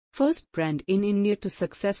First brand in India to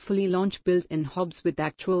successfully launch built-in hobs with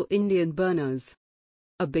actual Indian burners.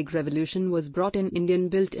 A big revolution was brought in Indian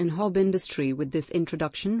built-in hob industry with this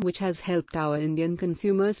introduction, which has helped our Indian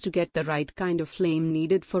consumers to get the right kind of flame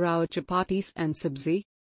needed for our chapatis and sabzi.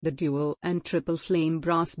 The dual and triple flame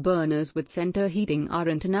brass burners with center heating are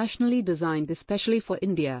internationally designed especially for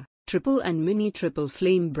India. Triple and mini triple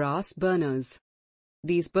flame brass burners.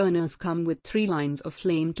 These burners come with 3 lines of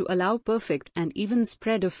flame to allow perfect and even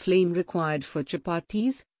spread of flame required for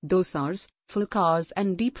chapatis, dosas, fulkas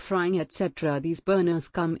and deep frying etc. These burners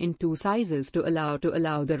come in 2 sizes to allow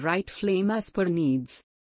the right flame as per needs.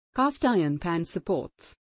 Cast iron pan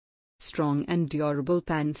supports. Strong and durable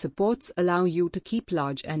pan supports allow you to keep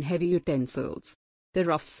large and heavy utensils. The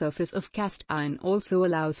rough surface of cast iron also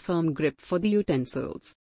allows firm grip for the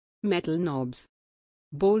utensils. Metal knobs.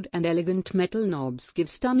 Bold and elegant metal knobs give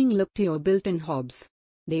stunning look to your built-in hobs.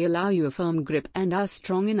 They allow you a firm grip and are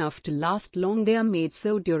strong enough to last long. They are made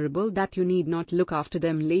so durable that you need not look after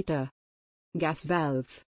them later. Gas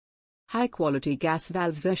valves. High-quality gas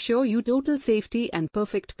valves assure you total safety and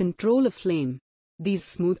perfect control of flame. These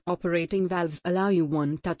smooth operating valves allow you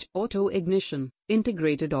one-touch auto ignition,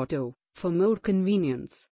 integrated auto, for more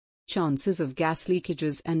convenience. Chances of gas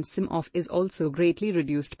leakages and sim-off is also greatly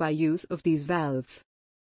reduced by use of these valves.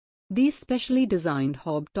 These specially designed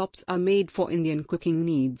hob tops are made for Indian cooking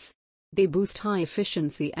needs. They boost high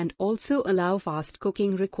efficiency and also allow fast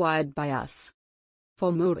cooking required by us.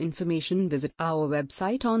 For more information, visit our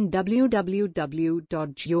website on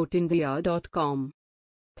www.jyotindia.com.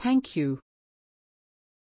 Thank you.